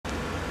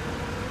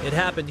It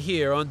happened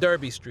here on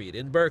Derby Street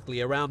in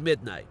Berkeley around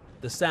midnight.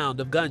 The sound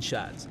of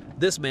gunshots.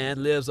 This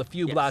man lives a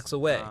few blocks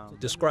away,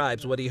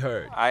 describes what he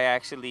heard. I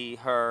actually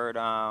heard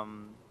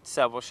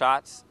several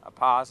shots. I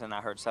paused and I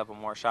heard several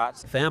more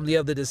shots. Family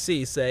of the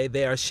deceased say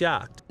they are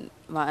shocked.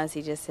 My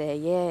auntie just said,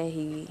 yeah,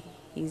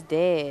 he's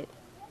dead.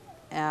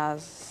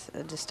 And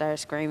I just started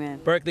screaming.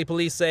 Berkeley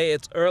police say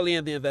it's early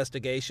in the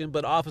investigation,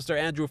 but Officer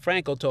Andrew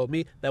Frankel told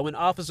me that when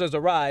officers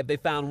arrived, they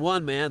found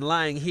one man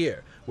lying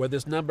here, where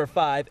this number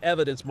 5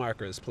 evidence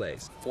marker is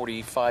placed.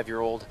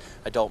 45-year-old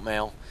adult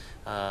male,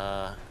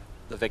 the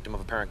victim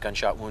of apparent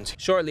gunshot wounds.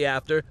 Shortly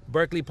after,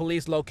 Berkeley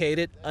police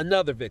located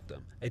another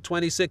victim, a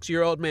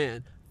 26-year-old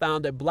man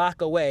found a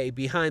block away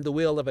behind the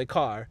wheel of a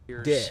car,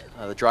 dead.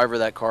 The driver of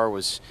that car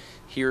was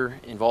here,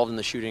 involved in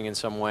the shooting in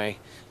some way,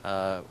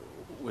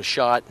 was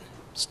shot,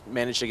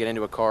 managed to get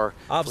into a car.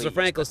 Officer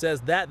Frankel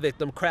says that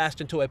victim crashed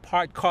into a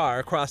parked car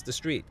across the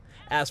street.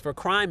 As for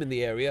crime in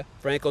the area,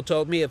 Frankel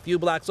told me a few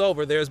blocks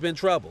over there's been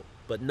trouble,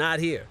 but not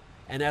here.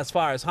 And as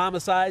far as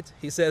homicides,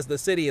 he says the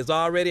city is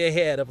already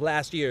ahead of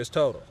last year's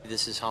total.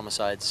 This is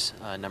homicides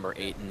number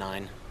 8 and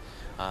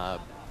 9.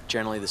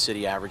 Generally, the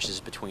city averages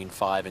between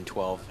 5 and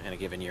 12 in a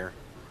given year.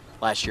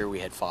 Last year, we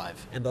had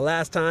 5. And the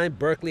last time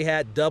Berkeley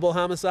had double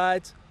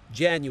homicides?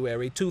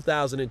 January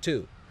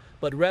 2002.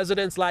 But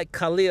residents like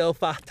Khalil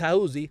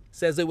Fahtauzi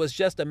says it was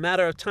just a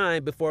matter of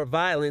time before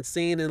violence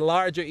seen in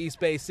larger East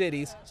Bay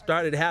cities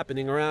started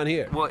happening around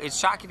here. Well, it's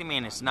shocking to me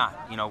and it's not.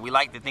 You know, we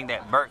like to think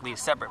that Berkeley is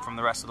separate from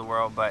the rest of the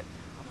world, but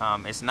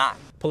it's not.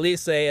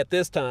 Police say at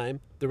this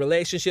time, the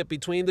relationship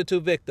between the two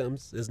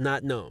victims is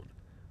not known.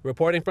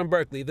 Reporting from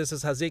Berkeley, this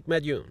is Hazik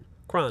Medyoun,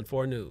 Cron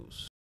 4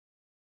 News.